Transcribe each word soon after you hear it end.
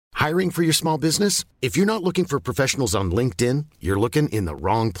Hiring for your small business? If you're not looking for professionals on LinkedIn, you're looking in the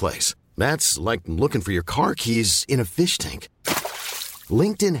wrong place. That's like looking for your car keys in a fish tank.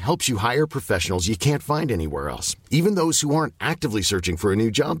 LinkedIn helps you hire professionals you can't find anywhere else, even those who aren't actively searching for a new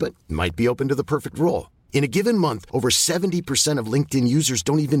job but might be open to the perfect role. In a given month, over 70% of LinkedIn users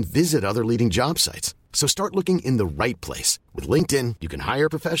don't even visit other leading job sites. So start looking in the right place. With LinkedIn, you can hire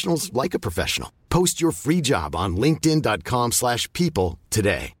professionals like a professional. Post your free job on linkedin.com/people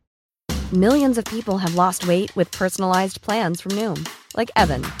today. Millions of people have lost weight with personalized plans from Noom. Like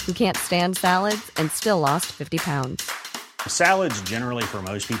Evan, who can't stand salads and still lost 50 pounds. Salads generally for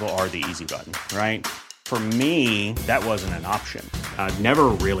most people are the easy button, right? For me, that wasn't an option. I never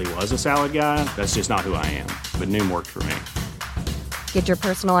really was a salad guy. That's just not who I am. But Noom worked for me. Get your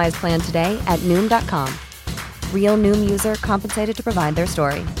personalized plan today at Noom.com. Real Noom user compensated to provide their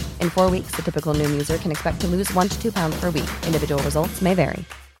story. In 4 weeks, the typical Noom user can expect to lose 1 to 2 pounds per week. Individual results may vary.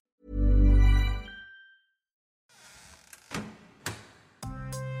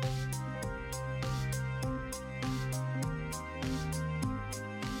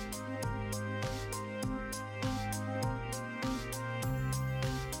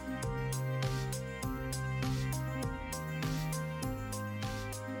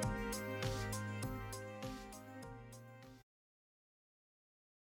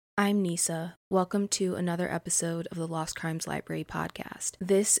 I'm Nisa. Welcome to another episode of the Lost Crimes Library podcast.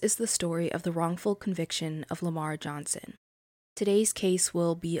 This is the story of the wrongful conviction of Lamar Johnson. Today's case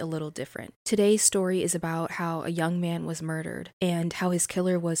will be a little different. Today's story is about how a young man was murdered and how his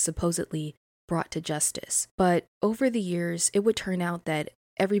killer was supposedly brought to justice. But over the years, it would turn out that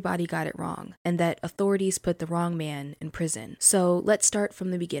everybody got it wrong and that authorities put the wrong man in prison. So let's start from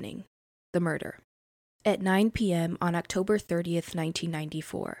the beginning. The murder. At 9 p.m. on October 30th,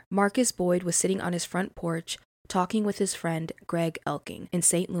 1994, Markus Boyd was sitting on his front porch talking with his friend Greg Elking in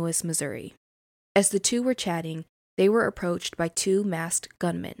St. Louis, Missouri. As the two were chatting, they were approached by two masked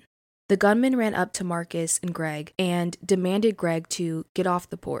gunmen. The gunmen ran up to Markus and Greg and demanded Greg to get off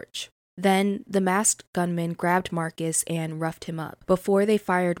the porch. Then the masked gunman grabbed Markus and roughed him up before they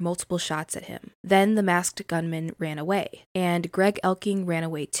fired multiple shots at him. Then the masked gunman ran away, and Greg Elking ran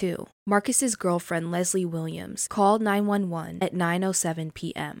away too. Marcus's girlfriend, Leslie Williams, called 911 at 9:07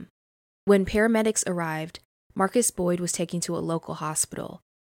 p.m. When paramedics arrived, Markus Boyd was taken to a local hospital,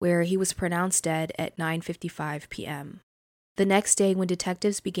 where he was pronounced dead at 9:55 p.m. The next day, when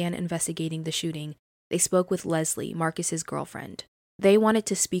detectives began investigating the shooting, they spoke with Leslie, Marcus's girlfriend. They wanted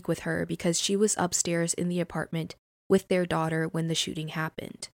to speak with her because she was upstairs in the apartment with their daughter when the shooting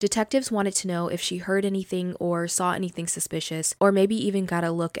happened. Detectives wanted to know if she heard anything or saw anything suspicious, or maybe even got a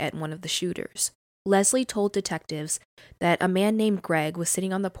look at one of the shooters. Leslie told detectives that a man named Greg was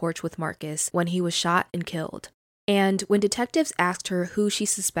sitting on the porch with Markus when he was shot and killed. And when detectives asked her who she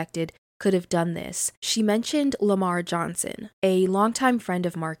suspected could have done this, she mentioned Lamar Johnson, a longtime friend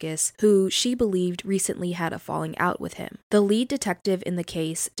of Markus, who she believed recently had a falling out with him. The lead detective in the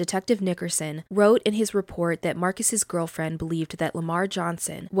case, Detective Nickerson, wrote in his report that Marcus's girlfriend believed that Lamar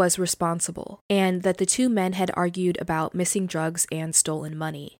Johnson was responsible, and that the two men had argued about missing drugs and stolen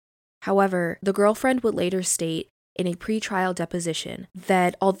money. However, the girlfriend would later state in a pretrial deposition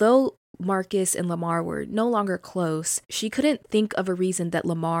that although Markus and Lamar were no longer close, she couldn't think of a reason that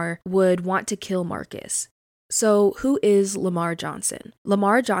Lamar would want to kill Markus. So, who is Lamar Johnson?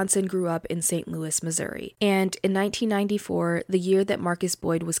 Lamar Johnson grew up in St. Louis, Missouri, and in 1994, the year that Markus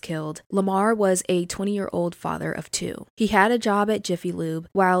Boyd was killed, Lamar was a 20-year-old father of two. He had a job at Jiffy Lube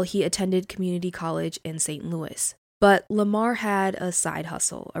while he attended community college in St. Louis. But Lamar had a side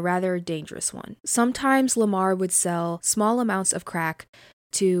hustle, a rather dangerous one. Sometimes Lamar would sell small amounts of crack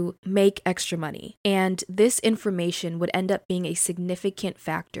to make extra money, and this information would end up being a significant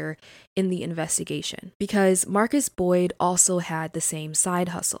factor in the investigation because Markus Boyd also had the same side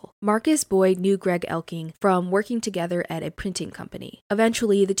hustle. Markus Boyd knew Greg Elking from working together at a printing company.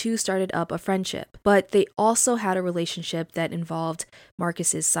 Eventually, the two started up a friendship, but they also had a relationship that involved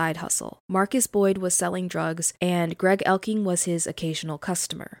Marcus's side hustle. Markus Boyd was selling drugs, and Greg Elking was his occasional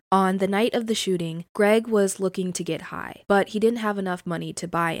customer. On the night of the shooting, Greg was looking to get high, but he didn't have enough money to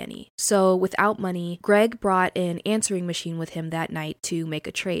buy any. So without money, Greg brought an answering machine with him that night to make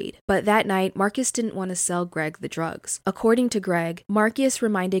a trade. But that night, Markus didn't want to sell Greg the drugs. According to Greg, Markus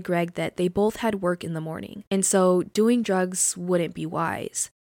reminded Greg that they both had work in the morning, and so doing drugs wouldn't be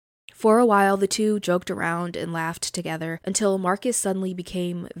wise. For a while, the two joked around and laughed together until Markus suddenly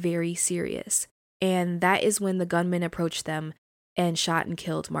became very serious. And that is when the gunman approached them and shot and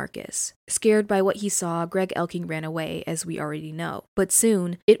killed Markus. Scared by what he saw, Greg Elking ran away, as we already know. But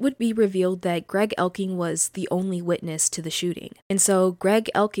soon, it would be revealed that Greg Elking was the only witness to the shooting. And so Greg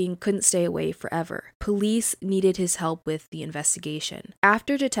Elking couldn't stay away forever. Police needed his help with the investigation.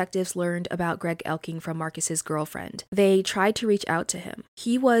 After detectives learned about Greg Elking from Markus's girlfriend, they tried to reach out to him.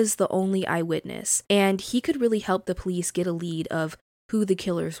 He was the only eyewitness, and he could really help the police get a lead of who the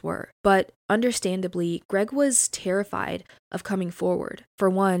killers were. But understandably, Greg was terrified of coming forward. For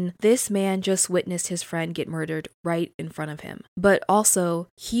one, this man just witnessed his friend get murdered right in front of him. But also,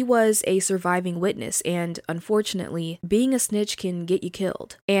 he was a surviving witness, and unfortunately, being a snitch can get you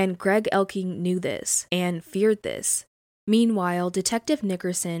killed. And Greg Elking knew this and feared this. Meanwhile, Detective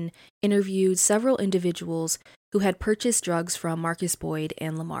Nickerson interviewed several individuals who had purchased drugs from Markus Boyd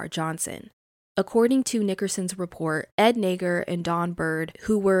and Lamar Johnson. According to Nickerson's report, Ed Nager and Don Bird,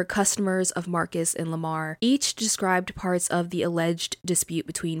 who were customers of Markus and Lamar, each described parts of the alleged dispute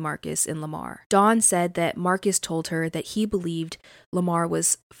between Markus and Lamar. Don said that Markus told her that he believed Lamar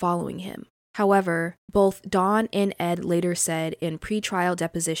was following him. However, both Don and Ed later said in pre-trial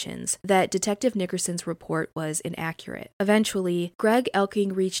depositions that Detective Nickerson's report was inaccurate. Eventually, Greg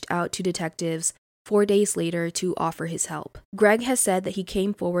Elking reached out to detectives 4 days later to offer his help. Greg has said that he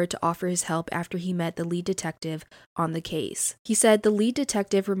came forward to offer his help after he met the lead detective on the case. He said the lead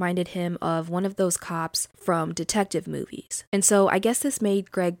detective reminded him of one of those cops from detective movies. And so I guess this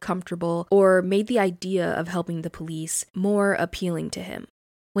made Greg comfortable, or made the idea of helping the police more appealing to him.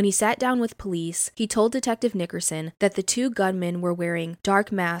 When he sat down with police, he told Detective Nickerson that the two gunmen were wearing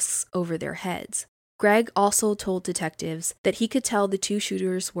dark masks over their heads. Greg also told detectives that he could tell the two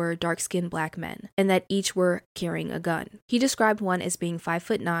shooters were dark-skinned black men, and that each were carrying a gun. He described one as being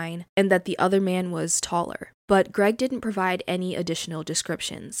 5'9", and that the other man was taller. But Greg didn't provide any additional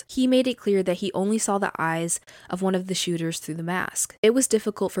descriptions. He made it clear that he only saw the eyes of one of the shooters through the mask. It was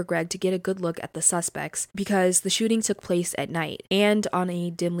difficult for Greg to get a good look at the suspects because the shooting took place at night and on a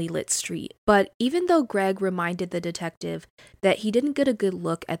dimly lit street. But even though Greg reminded the detective that he didn't get a good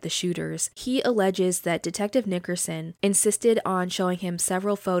look at the shooters, he alleges that Detective Nickerson insisted on showing him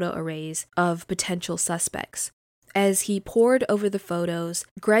several photo arrays of potential suspects. As he pored over the photos,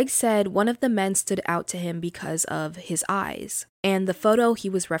 Greg said one of the men stood out to him because of his eyes, and the photo he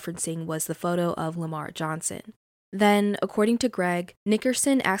was referencing was the photo of Lamar Johnson. Then, according to Greg,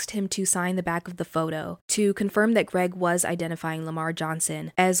 Nickerson asked him to sign the back of the photo to confirm that Greg was identifying Lamar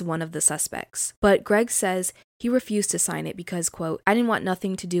Johnson as one of the suspects. But Greg says he refused to sign it because, quote, "I didn't want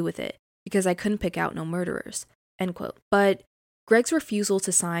nothing to do with it because I couldn't pick out no murderers," end quote. But Greg's refusal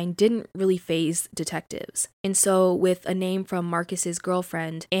to sign didn't really faze detectives. And so, with a name from Markus's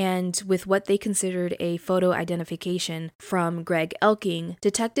girlfriend and with what they considered a photo identification from Greg Elking,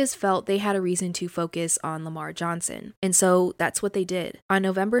 detectives felt they had a reason to focus on Lamar Johnson. And so that's what they did. On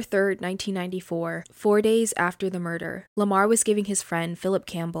November 3rd, 1994, 4 days after the murder, Lamar was giving his friend Philip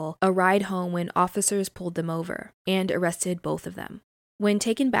Campbell a ride home when officers pulled them over and arrested both of them. When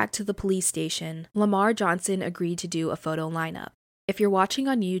taken back to the police station, Lamar Johnson agreed to do a photo lineup. If you're watching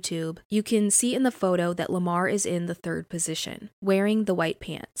on YouTube, you can see in the photo that Lamar is in the third position, wearing the white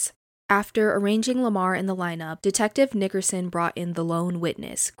pants. After arranging Lamar in the lineup, Detective Nickerson brought in the lone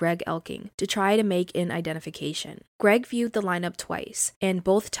witness, Greg Elking, to try to make an identification. Greg viewed the lineup twice, and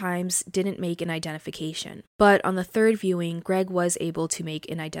both times didn't make an identification. But on the third viewing, Greg was able to make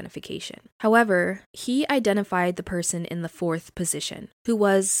an identification. However, he identified the person in the fourth position, who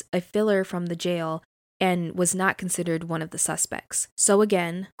was a filler from the jail and was not considered one of the suspects. So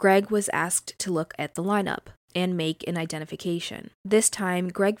again, Greg was asked to look at the lineup and make an identification. This time,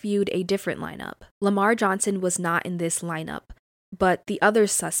 Greg viewed a different lineup. Lamar Johnson was not in this lineup, but the other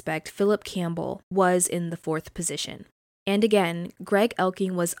suspect, Philip Campbell, was in the fourth position. And again, Greg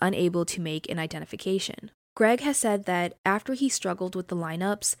Elking was unable to make an identification. Greg has said that after he struggled with the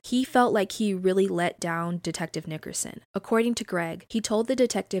lineups, he felt like he really let down Detective Nickerson. According to Greg, he told the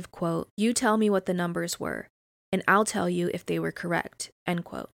detective, quote, "You tell me what the numbers were, and I'll tell you if they were correct," end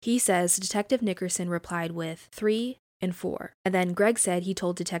quote. He says Detective Nickerson replied with 3 and 4. And then Greg said he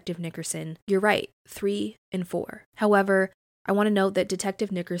told Detective Nickerson, "You're right, 3 and 4. However, I want to note that Detective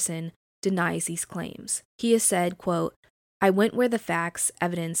Nickerson denies these claims. He has said, quote, "I went where the facts,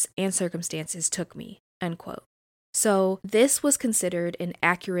 evidence, and circumstances took me," end quote. So this was considered an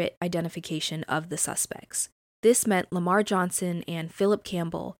accurate identification of the suspects. This meant Lamar Johnson and Philip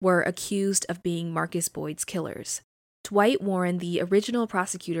Campbell were accused of being Markus Boyd's killers. Dwight Warren, the original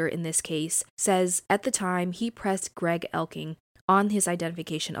prosecutor in this case, says at the time he pressed Greg Elking on his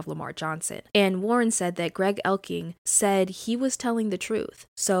identification of Lamar Johnson. And Warren said that Greg Elking said he was telling the truth.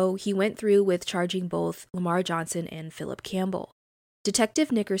 So he went through with charging both Lamar Johnson and Philip Campbell.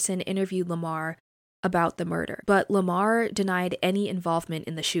 Detective Nickerson interviewed Lamar about the murder, but Lamar denied any involvement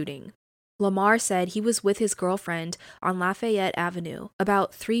in the shooting. Lamar said he was with his girlfriend on Lafayette Avenue,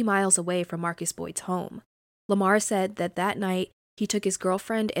 about 3 miles away from Markus Boyd's home. Lamar said that night he took his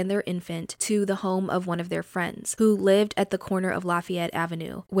girlfriend and their infant to the home of one of their friends, who lived at the corner of Lafayette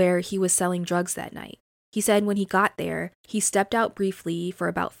Avenue, where he was selling drugs that night. He said when he got there, he stepped out briefly for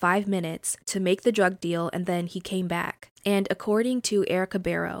about 5 minutes to make the drug deal, and then he came back. And according to Erica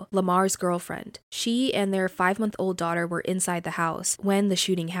Barrow, Lamar's girlfriend, she and their 5-month-old daughter were inside the house when the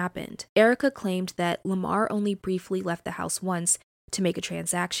shooting happened. Erica claimed that Lamar only briefly left the house once to make a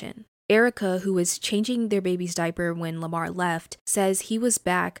transaction. Erica, who was changing their baby's diaper when Lamar left, says he was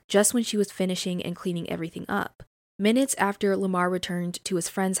back just when she was finishing and cleaning everything up. Minutes after Lamar returned to his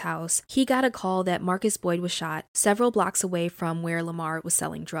friend's house, he got a call that Markus Boyd was shot several blocks away from where Lamar was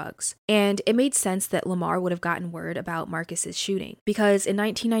selling drugs. And it made sense that Lamar would have gotten word about Marcus's shooting, because in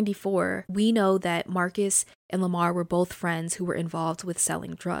 1994, we know that Markus and Lamar were both friends who were involved with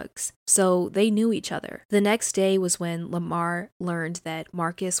selling drugs. So they knew each other. The next day was when Lamar learned that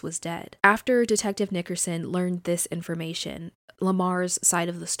Markus was dead. After Detective Nickerson learned this information, Lamar's side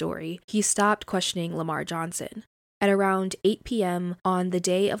of the story, he stopped questioning Lamar Johnson. At around 8 p.m. on the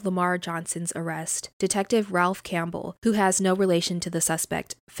day of Lamar Johnson's arrest, Detective Ralph Campbell, who has no relation to the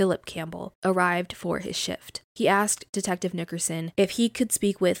suspect, Philip Campbell, arrived for his shift. He asked Detective Nickerson if he could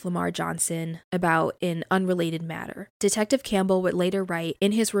speak with Lamar Johnson about an unrelated matter. Detective Campbell would later write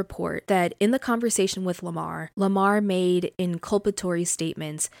in his report that in the conversation with Lamar made inculpatory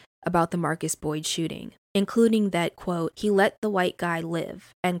statements about the Markus Boyd shooting, including that, quote, he let the white guy live,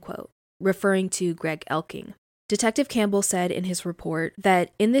 end quote, referring to Greg Elking. Detective Campbell said in his report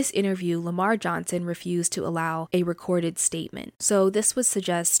that in this interview, Lamar Johnson refused to allow a recorded statement. So this would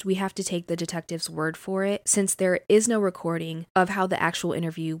suggest we have to take the detective's word for it, since there is no recording of how the actual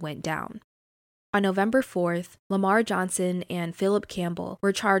interview went down. On November 4th, Lamar Johnson and Philip Campbell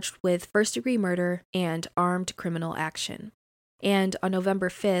were charged with first-degree murder and armed criminal action. And on November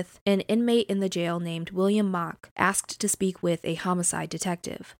 5th, an inmate in the jail named William Mock asked to speak with a homicide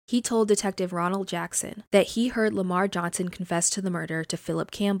detective. He told Detective Ronald Jackson that he heard Lamar Johnson confess to the murder to Philip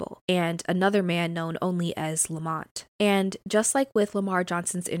Campbell and another man known only as Lamont. And just like with Lamar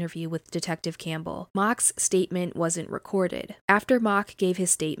Johnson's interview with Detective Campbell, Mock's statement wasn't recorded. After Mock gave his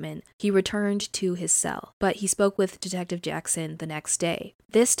statement, he returned to his cell, but he spoke with Detective Jackson the next day.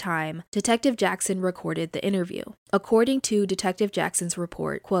 This time, Detective Jackson recorded the interview. According to Detective Jackson's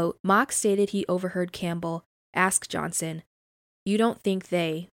report, quote, Mock stated he overheard Campbell ask Johnson, "You don't think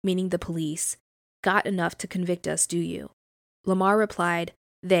they, meaning the police, got enough to convict us, do you?" Lamar replied,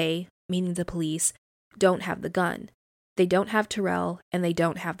 "They, meaning the police, don't have the gun. They don't have Terrell, and they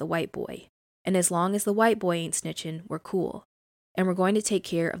don't have the white boy. And as long as the white boy ain't snitching, we're cool. And we're going to take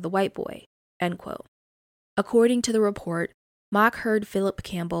care of the white boy," end quote. According to the report, Mock heard Philip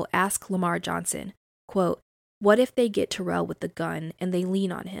Campbell ask Lamar Johnson, quote, "What if they get Terrell with the gun and they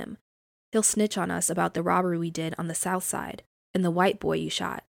lean on him? He'll snitch on us about the robbery we did on the south side and the white boy you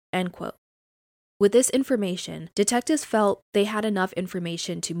shot," end quote. With this information, detectives felt they had enough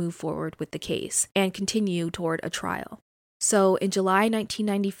information to move forward with the case and continue toward a trial. So in July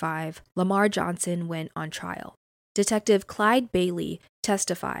 1995, Lamar Johnson went on trial. Detective Clyde Bailey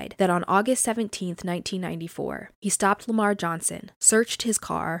testified that on August 17, 1994, he stopped Lamar Johnson, searched his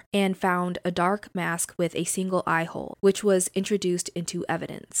car, and found a dark mask with a single eye hole, which was introduced into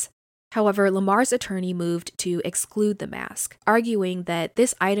evidence. However, Lamar's attorney moved to exclude the mask, arguing that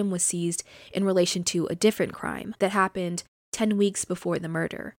this item was seized in relation to a different crime that happened 10 weeks before the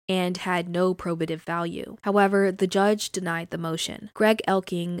murder and had no probative value. However, the judge denied the motion. Greg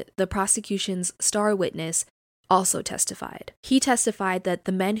Elking, the prosecution's star witness, also testified. He testified that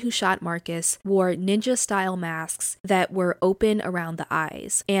the men who shot Markus wore ninja-style masks that were open around the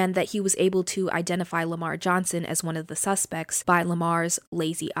eyes, and that he was able to identify Lamar Johnson as one of the suspects by Lamar's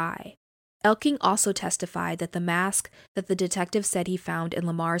lazy eye. Elking also testified that the mask that the detective said he found in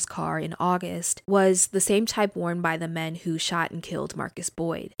Lamar's car in August was the same type worn by the men who shot and killed Markus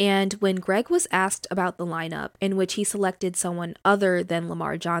Boyd. And when Greg was asked about the lineup in which he selected someone other than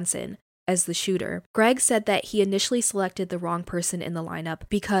Lamar Johnson as the shooter, Greg said that he initially selected the wrong person in the lineup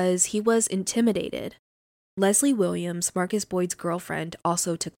because he was intimidated. Leslie Williams, Markus Boyd's girlfriend,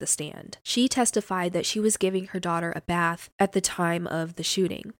 also took the stand. She testified that she was giving her daughter a bath at the time of the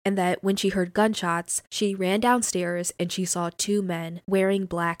shooting, and that when she heard gunshots, she ran downstairs and she saw 2 men wearing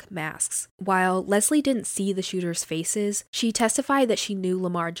black masks. While Leslie didn't see the shooters' faces, she testified that she knew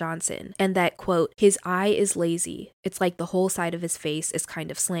Lamar Johnson, and that, quote, "his eye is lazy. It's like the whole side of his face is kind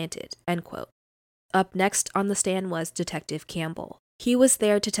of slanted," end quote. Up next on the stand was Detective Campbell. He was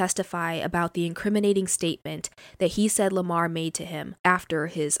there to testify about the incriminating statement that he said Lamar made to him after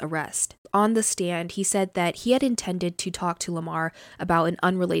his arrest. On the stand, he said that he had intended to talk to Lamar about an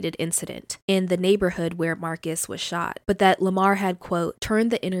unrelated incident in the neighborhood where Markus was shot, but that Lamar had, quote,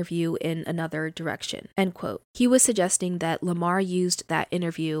 turned the interview in another direction, end quote. He was suggesting that Lamar used that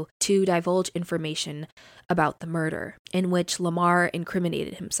interview to divulge information about the murder, in which Lamar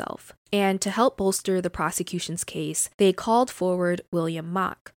incriminated himself. And to help bolster the prosecution's case, they called forward William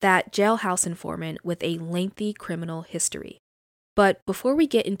Mock, that jailhouse informant with a lengthy criminal history. But before we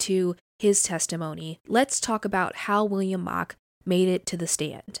get into his testimony, let's talk about how William Mock made it to the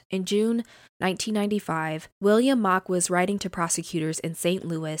stand. In June 1995, William Mock was writing to prosecutors in St.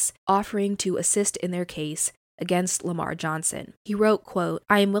 Louis, offering to assist in their case against Lamar Johnson. He wrote, quote,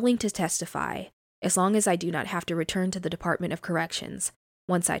 "I am willing to testify, as long as I do not have to return to the Department of Corrections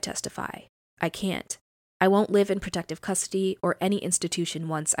once I testify. I can't. I won't live in protective custody or any institution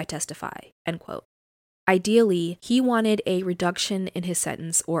once I testify," end quote. Ideally, he wanted a reduction in his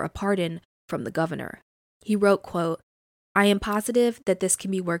sentence or a pardon from the governor. He wrote, quote, "I am positive that this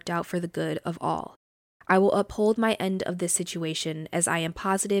can be worked out for the good of all. I will uphold my end of this situation as I am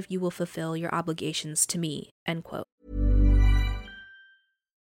positive you will fulfill your obligations to me," end quote.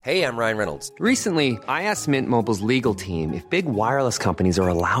 Hey, I'm Ryan Reynolds. Recently, I asked Mint Mobile's legal team if big wireless companies are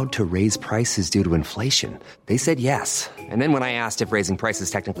allowed to raise prices due to inflation. They said yes. And then when I asked if raising prices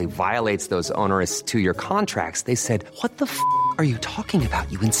technically violates those onerous two-year contracts, they said, "What the f*** are you talking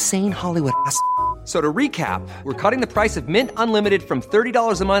about, you insane Hollywood ass?" So to recap, we're cutting the price of Mint Unlimited from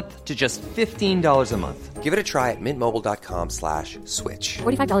 $30 a month to just $15 a month. Give it a try at mintmobile.com/switch.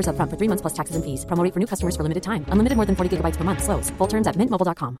 $45 up front for 3 months plus taxes and fees. Promo rate for new customers for limited time. Unlimited more than 40 gigabytes per month. Slows full terms at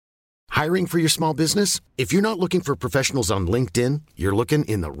mintmobile.com. Hiring for your small business? If you're not looking for professionals on LinkedIn, you're looking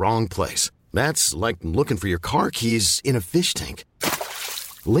in the wrong place. That's like looking for your car keys in a fish tank.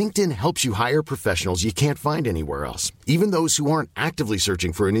 LinkedIn helps you hire professionals you can't find anywhere else, even those who aren't actively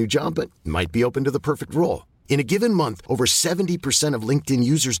searching for a new job but might be open to the perfect role. In a given month, over 70% of LinkedIn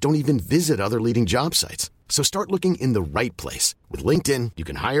users don't even visit other leading job sites. So start looking in the right place. With LinkedIn, you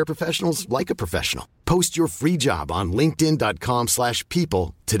can hire professionals like a professional. Post your free job on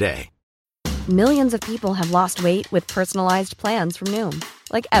linkedin.com/people today. Millions of people have lost weight with personalized plans from Noom.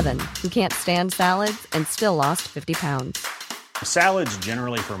 Like Evan, who can't stand salads and still lost 50 pounds. Salads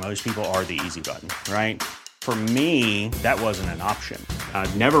generally for most people are the easy button, right? For me, that wasn't an option. I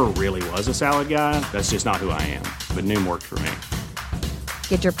never really was a salad guy. That's just not who I am. But Noom worked for me.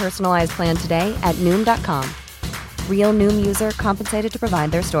 Get your personalized plan today at Noom.com. Real Noom user compensated to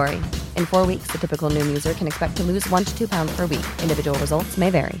provide their story. In 4 weeks, the typical Noom user can expect to lose 1 to 2 pounds per week. Individual results may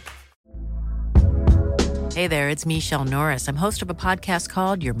vary. Hey there, it's Michelle Norris. I'm host of a podcast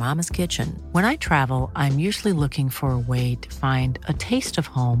called Your Mama's Kitchen. When I travel, I'm usually looking for a way to find a taste of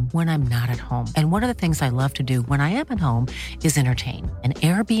home when I'm not at home. And one of the things I love to do when I am at home is entertain. And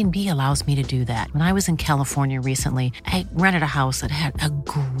Airbnb allows me to do that. When I was in California recently, I rented a house that had a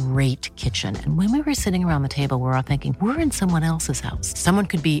great kitchen. And when we were sitting around the table, we were all thinking, we're in someone else's house. Someone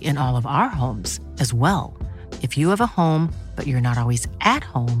could be in all of our homes as well. If you have a home, but you're not always at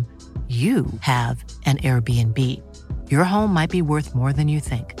home, you have an Airbnb. Your home might be worth more than you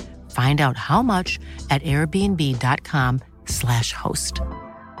think. Find out how much at airbnb.com/host.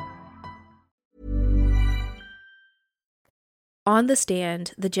 On the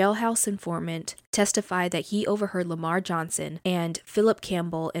stand, the jailhouse informant testified that he overheard Lamar Johnson and Philip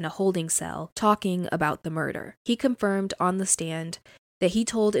Campbell in a holding cell talking about the murder. He confirmed on the stand that he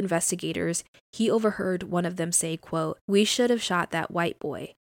told investigators he overheard one of them say, quote, "We should have shot that white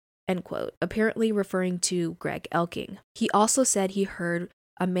boy," end quote, apparently referring to Greg Elking. He also said he heard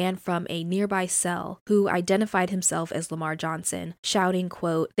a man from a nearby cell who identified himself as Lamar Johnson shouting,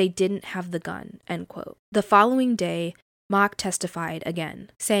 quote, "They didn't have the gun," end quote. The following day, Mock testified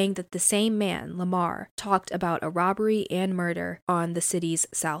again, saying that the same man, Lamar, talked about a robbery and murder on the city's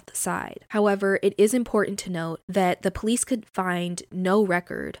south side. However, it is important to note that the police could find no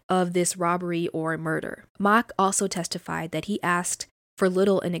record of this robbery or murder. Mock also testified that he asked for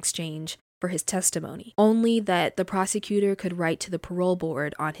little in exchange for his testimony, only that the prosecutor could write to the parole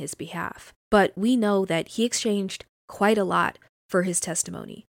board on his behalf. But we know that he exchanged quite a lot for his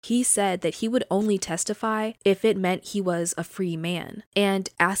testimony. He said that he would only testify if it meant he was a free man. And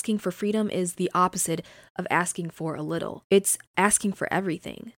asking for freedom is the opposite of asking for a little. It's asking for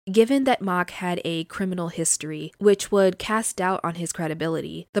everything. Given that Mock had a criminal history, which would cast doubt on his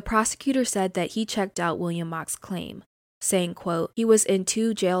credibility, the prosecutor said that he checked out William Mock's claim, saying, quote, "He was in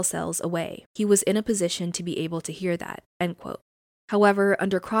 2 jail cells away. He was in a position to be able to hear that," end quote. However,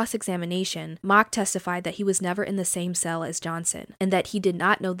 under cross-examination, Mock testified that he was never in the same cell as Johnson, and that he did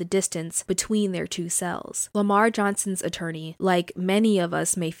not know the distance between their two cells. Lamar Johnson's attorney, like many of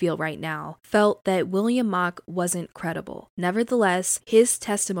us may feel right now, felt that William Mock wasn't credible. Nevertheless, his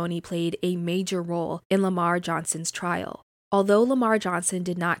testimony played a major role in Lamar Johnson's trial. Although Lamar Johnson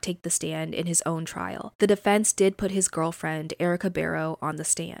did not take the stand in his own trial, the defense did put his girlfriend, Erica Barrow, on the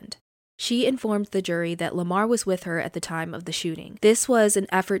stand. She informed the jury that Lamar was with her at the time of the shooting. This was an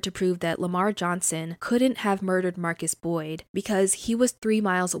effort to prove that Lamar Johnson couldn't have murdered Marcus Boyd because he was 3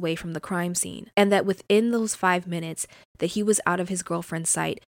 miles away from the crime scene, and that within those 5 minutes that he was out of his girlfriend's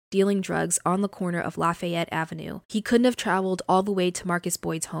sight, dealing drugs on the corner of Lafayette Avenue, he couldn't have traveled all the way to Marcus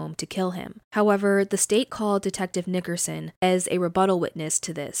Boyd's home to kill him. However, the state called Detective Nickerson as a rebuttal witness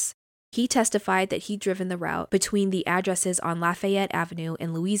to this. He testified that he'd driven the route between the addresses on Lafayette Avenue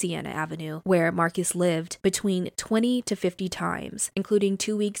and Louisiana Avenue, where Marcus lived, between 20 to 50 times, including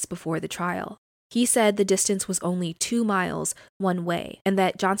 2 weeks before the trial. He said the distance was only 2 miles one way, and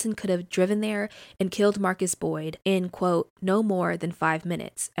that Johnson could have driven there and killed Marcus Boyd in, quote, no more than 5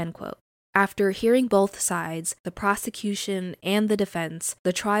 minutes, end quote. After hearing both sides, the prosecution and the defense,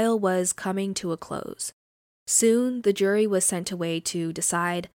 the trial was coming to a close. Soon, the jury was sent away to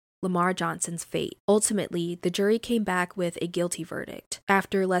decide Lamar Johnson's fate. Ultimately, the jury came back with a guilty verdict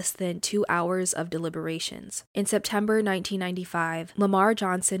after less than 2 hours of deliberations. In September 1995, Lamar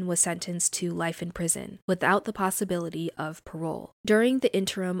Johnson was sentenced to life in prison without the possibility of parole. During the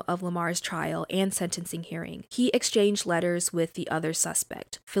interim of Lamar's trial and sentencing hearing, he exchanged letters with the other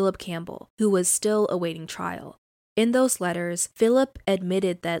suspect, Philip Campbell, who was still awaiting trial. In those letters, Philip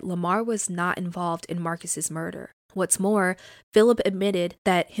admitted that Lamar was not involved in Marcus's murder. What's more, Philip admitted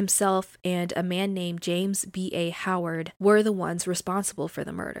that himself and a man named James B.A. Howard were the ones responsible for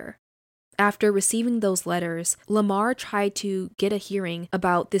the murder. After receiving those letters, Lamar tried to get a hearing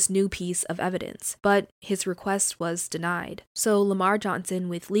about this new piece of evidence, but his request was denied. So Lamar Johnson,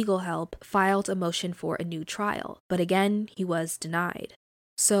 with legal help, filed a motion for a new trial, but again, he was denied.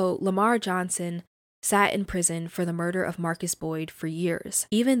 So Lamar Johnson sat in prison for the murder of Marcus Boyd for years,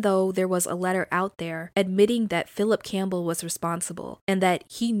 even though there was a letter out there admitting that Philip Campbell was responsible and that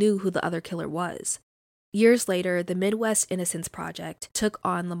he knew who the other killer was. Years later, the Midwest Innocence Project took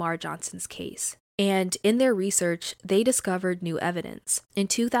on Lamar Johnson's case. And in their research, they discovered new evidence. In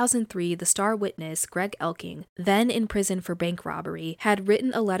 2003, the star witness, Greg Elking, then in prison for bank robbery, had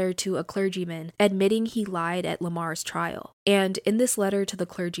written a letter to a clergyman admitting he lied at Lamar's trial. And in this letter to the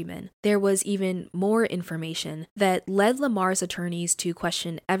clergyman, there was even more information that led Lamar's attorneys to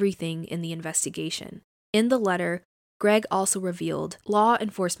question everything in the investigation. In the letter, Greg also revealed law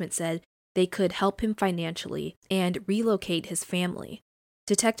enforcement said they could help him financially and relocate his family.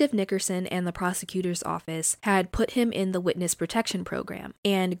 Detective Nickerson and the prosecutor's office had put him in the witness protection program,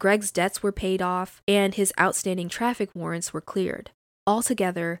 and Greg's debts were paid off, and his outstanding traffic warrants were cleared.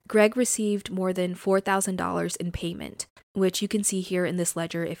 Altogether, Greg received more than $4,000 in payment, which you can see here in this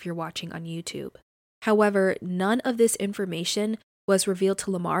ledger if you're watching on YouTube. However, none of this information was revealed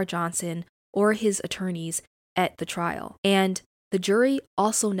to Lamar Johnson or his attorneys at the trial, and the jury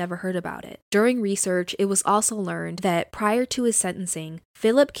also never heard about it. During research, it was also learned that prior to his sentencing,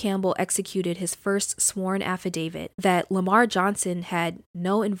 Philip Campbell executed his first sworn affidavit that Lamar Johnson had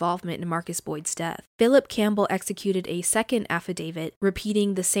no involvement in Marcus Boyd's death. Philip Campbell executed a second affidavit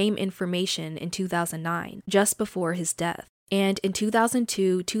repeating the same information in 2009, just before his death. And in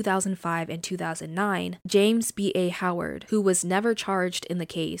 2002, 2005, and 2009, James B.A. Howard, who was never charged in the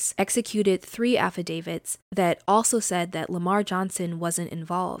case, executed 3 affidavits that also said that Lamar Johnson wasn't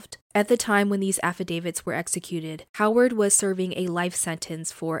involved. At the time when these affidavits were executed, Howard was serving a life sentence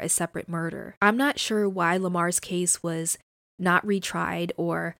for a separate murder. I'm not sure why Lamar's case was not retried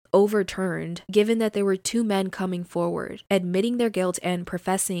or overturned, given that there were 2 men coming forward, admitting their guilt and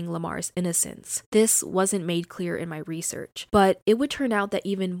professing Lamar's innocence. This wasn't made clear in my research, but it would turn out that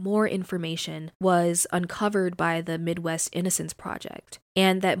even more information was uncovered by the Midwest Innocence Project,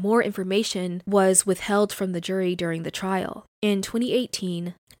 and that more information was withheld from the jury during the trial. In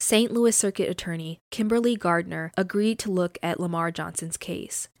 2018, St. Louis Circuit Attorney Kimberly Gardner agreed to look at Lamar Johnson's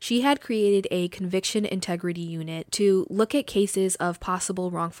case. She had created a conviction integrity unit to look at cases of possible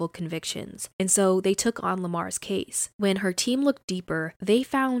wrongful convictions, and so they took on Lamar's case. When her team looked deeper, they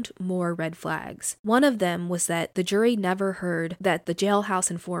found more red flags. One of them was that the jury never heard that the jailhouse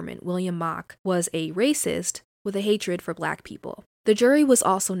informant, William Mock, was a racist with a hatred for Black people. The jury was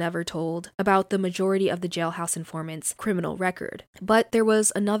also never told about the majority of the jailhouse informant's criminal record. But there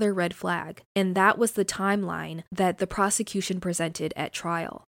was another red flag, and that was the timeline that the prosecution presented at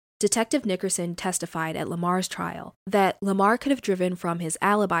trial. Detective Nickerson testified at Lamar's trial that Lamar could have driven from his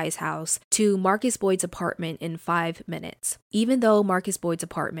alibi's house to Marcus Boyd's apartment in 5 minutes, even though Marcus Boyd's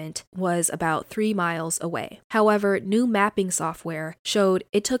apartment was about 3 miles away. However, new mapping software showed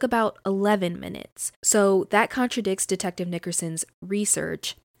it took about 11 minutes, so that contradicts Detective Nickerson's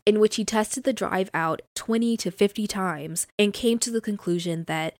research, in which he tested the drive out 20 to 50 times and came to the conclusion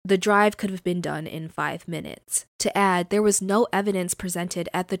that the drive could have been done in 5 minutes. To add, there was no evidence presented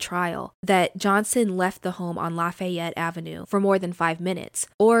at the trial that Johnson left the home on Lafayette Avenue for more than 5 minutes,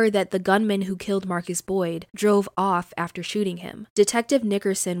 or that the gunman who killed Marcus Boyd drove off after shooting him. Detective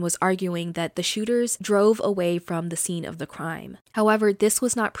Nickerson was arguing that the shooters drove away from the scene of the crime. However, this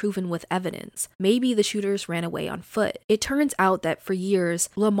was not proven with evidence. Maybe the shooters ran away on foot. It turns out that for years,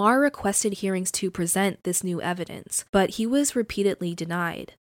 Lamar requested hearings to present this new evidence, but he was repeatedly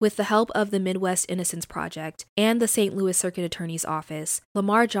denied. With the help of the Midwest Innocence Project and the St. Louis Circuit Attorney's Office,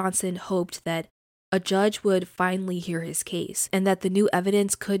 Lamar Johnson hoped that a judge would finally hear his case and that the new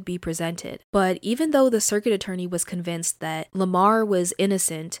evidence could be presented. But even though the circuit attorney was convinced that Lamar was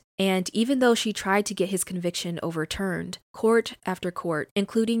innocent, and even though she tried to get his conviction overturned, court after court,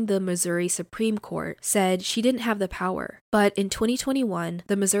 including the Missouri Supreme Court, said she didn't have the power. But in 2021,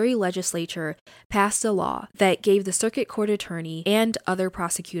 the Missouri legislature passed a law that gave the circuit court attorney and other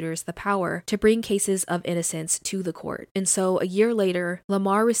prosecutors the power to bring cases of innocence to the court. And so a year later,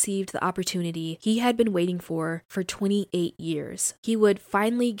 Lamar received the opportunity he had been waiting for 28 years. He would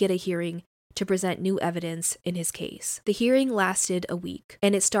finally get a hearing to present new evidence in his case. The hearing lasted a week,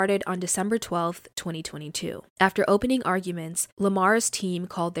 and it started on December 12, 2022. After opening arguments, Lamar's team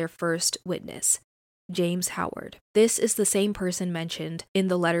called their first witness, James Howard. This is the same person mentioned in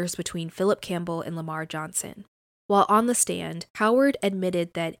the letters between Philip Campbell and Lamar Johnson. While on the stand, Howard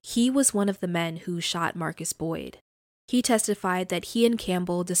admitted that he was one of the men who shot Marcus Boyd. He testified that he and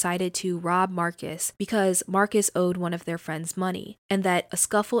Campbell decided to rob Marcus because Marcus owed one of their friends money, and that a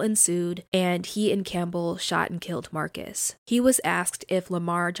scuffle ensued and he and Campbell shot and killed Marcus. He was asked if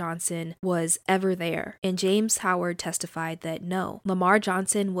Lamar Johnson was ever there, and James Howard testified that no, Lamar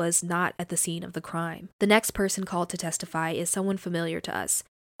Johnson was not at the scene of the crime. The next person called to testify is someone familiar to us,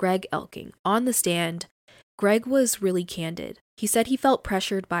 Greg Elking. On the stand, Greg was really candid. He said he felt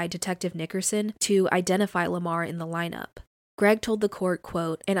pressured by Detective Nickerson to identify Lamar in the lineup. Greg told the court,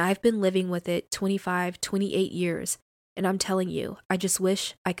 quote, "And I've been living with it 28 years, and I'm telling you, I just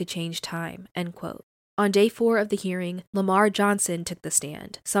wish I could change time," end quote. On day 4 of the hearing, Lamar Johnson took the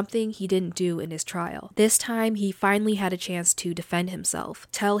stand, something he didn't do in his trial. This time, he finally had a chance to defend himself,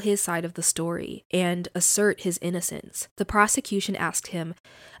 tell his side of the story, and assert his innocence. The prosecution asked him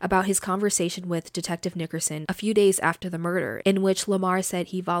about his conversation with Detective Nickerson a few days after the murder, in which Lamar said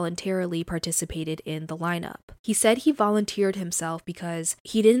he voluntarily participated in the lineup. He said he volunteered himself because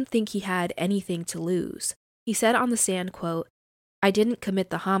he didn't think he had anything to lose. He said on the stand, quote, "I didn't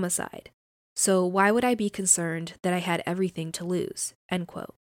commit the homicide. So why would I be concerned that I had everything to lose?" End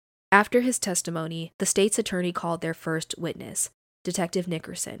quote. After his testimony, the state's attorney called their first witness, Detective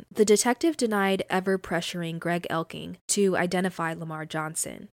Nickerson. The detective denied ever pressuring Greg Elking to identify Lamar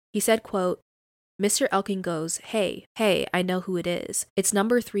Johnson. He said, quote, "Mr. Elking goes, hey, I know who it is. It's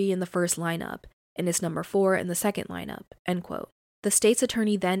number 3 in the first lineup, and it's number 4 in the second lineup," end quote. The state's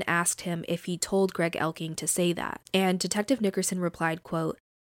attorney then asked him if he told Greg Elking to say that, and Detective Nickerson replied, quote,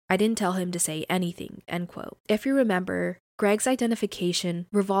 "I didn't tell him to say anything," end quote. If you remember, Greg's identification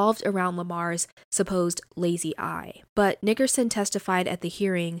revolved around Lamar's supposed lazy eye, but Nickerson testified at the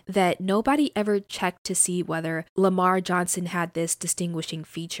hearing that nobody ever checked to see whether Lamar Johnson had this distinguishing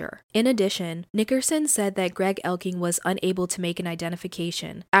feature. In addition, Nickerson said that Greg Elking was unable to make an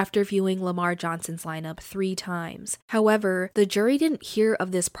identification after viewing Lamar Johnson's lineup 3 times. However, the jury didn't hear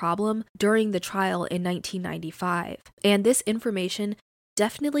of this problem during the trial in 1995, and this information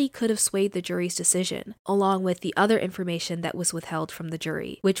definitely could have swayed the jury's decision, along with the other information that was withheld from the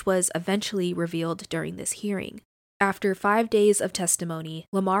jury, which was eventually revealed during this hearing. After 5 days of testimony,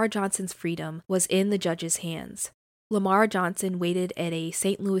 Lamar Johnson's freedom was in the judge's hands. Lamar Johnson waited at a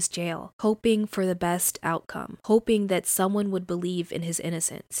St. Louis jail, hoping for the best outcome, hoping that someone would believe in his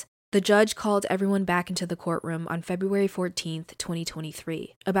innocence. The judge called everyone back into the courtroom on February 14th,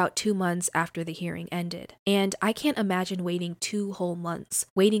 2023, about 2 months after the hearing ended. And I can't imagine waiting 2 whole months,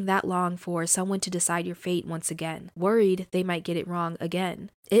 waiting that long for someone to decide your fate once again, worried they might get it wrong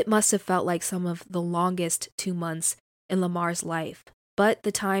again. It must have felt like some of the longest 2 months in Lamar's life. But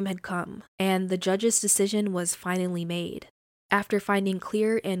the time had come, and the judge's decision was finally made. After finding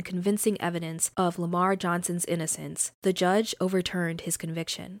clear and convincing evidence of Lamar Johnson's innocence, the judge overturned his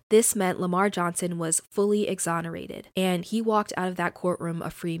conviction. This meant Lamar Johnson was fully exonerated, and he walked out of that courtroom a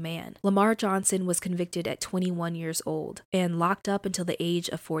free man. Lamar Johnson was convicted at 21 years old and locked up until the age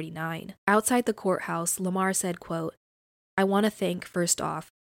of 49. Outside the courthouse, Lamar said, quote, "I want to thank, first off,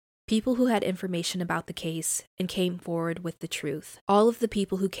 people who had information about the case and came forward with the truth. All of the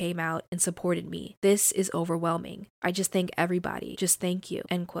people who came out and supported me. This is overwhelming. I just thank everybody. Just thank you."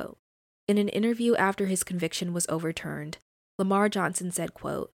 End quote. In an interview after his conviction was overturned, Lamar Johnson said,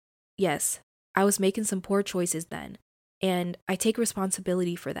 quote, "Yes, I was making some poor choices then, and I take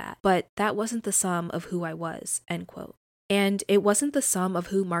responsibility for that, but that wasn't the sum of who I was." End quote. And it wasn't the sum of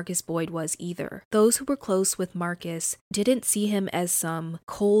who Markus Boyd was either. Those who were close with Markus didn't see him as some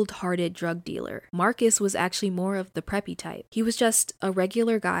cold-hearted drug dealer. Markus was actually more of the preppy type. He was just a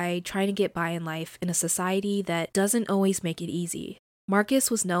regular guy trying to get by in life in a society that doesn't always make it easy.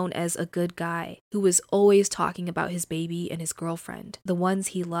 Markus was known as a good guy who was always talking about his baby and his girlfriend, the ones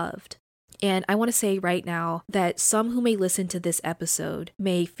he loved. And I want to say right now that some who may listen to this episode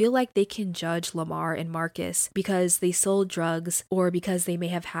may feel like they can judge Lamar and Markus because they sold drugs or because they may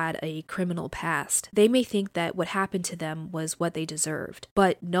have had a criminal past. They may think that what happened to them was what they deserved,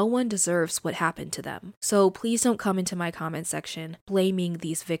 but no one deserves what happened to them. So please don't come into my comment section blaming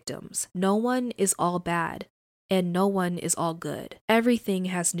these victims. No one is all bad. And no one is all good. Everything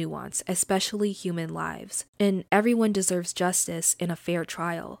has nuance, especially human lives. And everyone deserves justice in a fair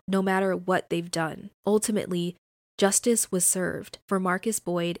trial, no matter what they've done. Ultimately, justice was served for Markus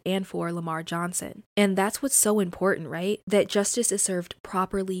Boyd and for Lamar Johnson. And that's what's so important, right? That justice is served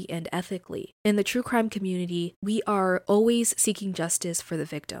properly and ethically. In the true crime community, we are always seeking justice for the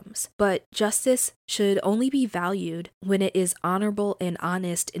victims. But justice should only be valued when it is honorable and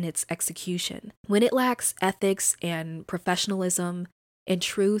honest in its execution. When it lacks ethics and professionalism and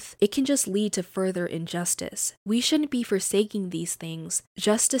truth, it can just lead to further injustice. We shouldn't be forsaking these things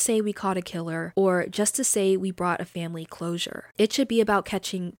just to say we caught a killer or just to say we brought a family closure. It should be about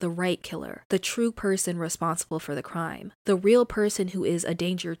catching the right killer, the true person responsible for the crime, the real person who is a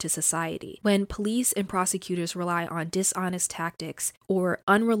danger to society. When police and prosecutors rely on dishonest tactics or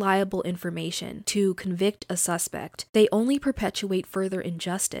unreliable information to convict a suspect, they only perpetuate further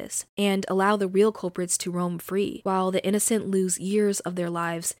injustice and allow the real culprits to roam free, while the innocent lose years of their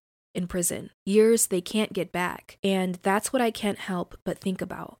lives in prison, years they can't get back. And that's what I can't help but think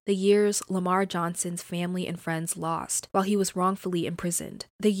about. The years Lamar Johnson's family and friends lost while he was wrongfully imprisoned.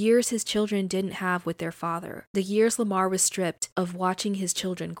 The years his children didn't have with their father. The years Lamar was stripped of watching his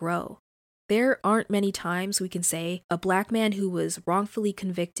children grow. There aren't many times we can say a black man who was wrongfully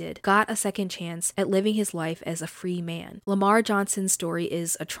convicted got a second chance at living his life as a free man. Lamar Johnson's story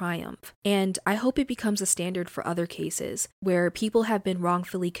is a triumph, and I hope it becomes a standard for other cases where people have been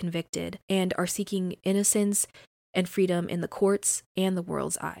wrongfully convicted and are seeking innocence and freedom in the courts and the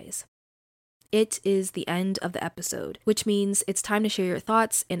world's eyes. It is the end of the episode, which means it's time to share your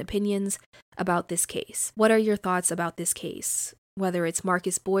thoughts and opinions about this case. What are your thoughts about this case? Whether it's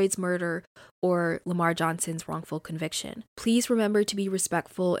Markus Boyd's murder or Lamar Johnson's wrongful conviction. Please remember to be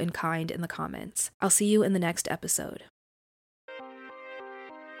respectful and kind in the comments. I'll see you in the next episode.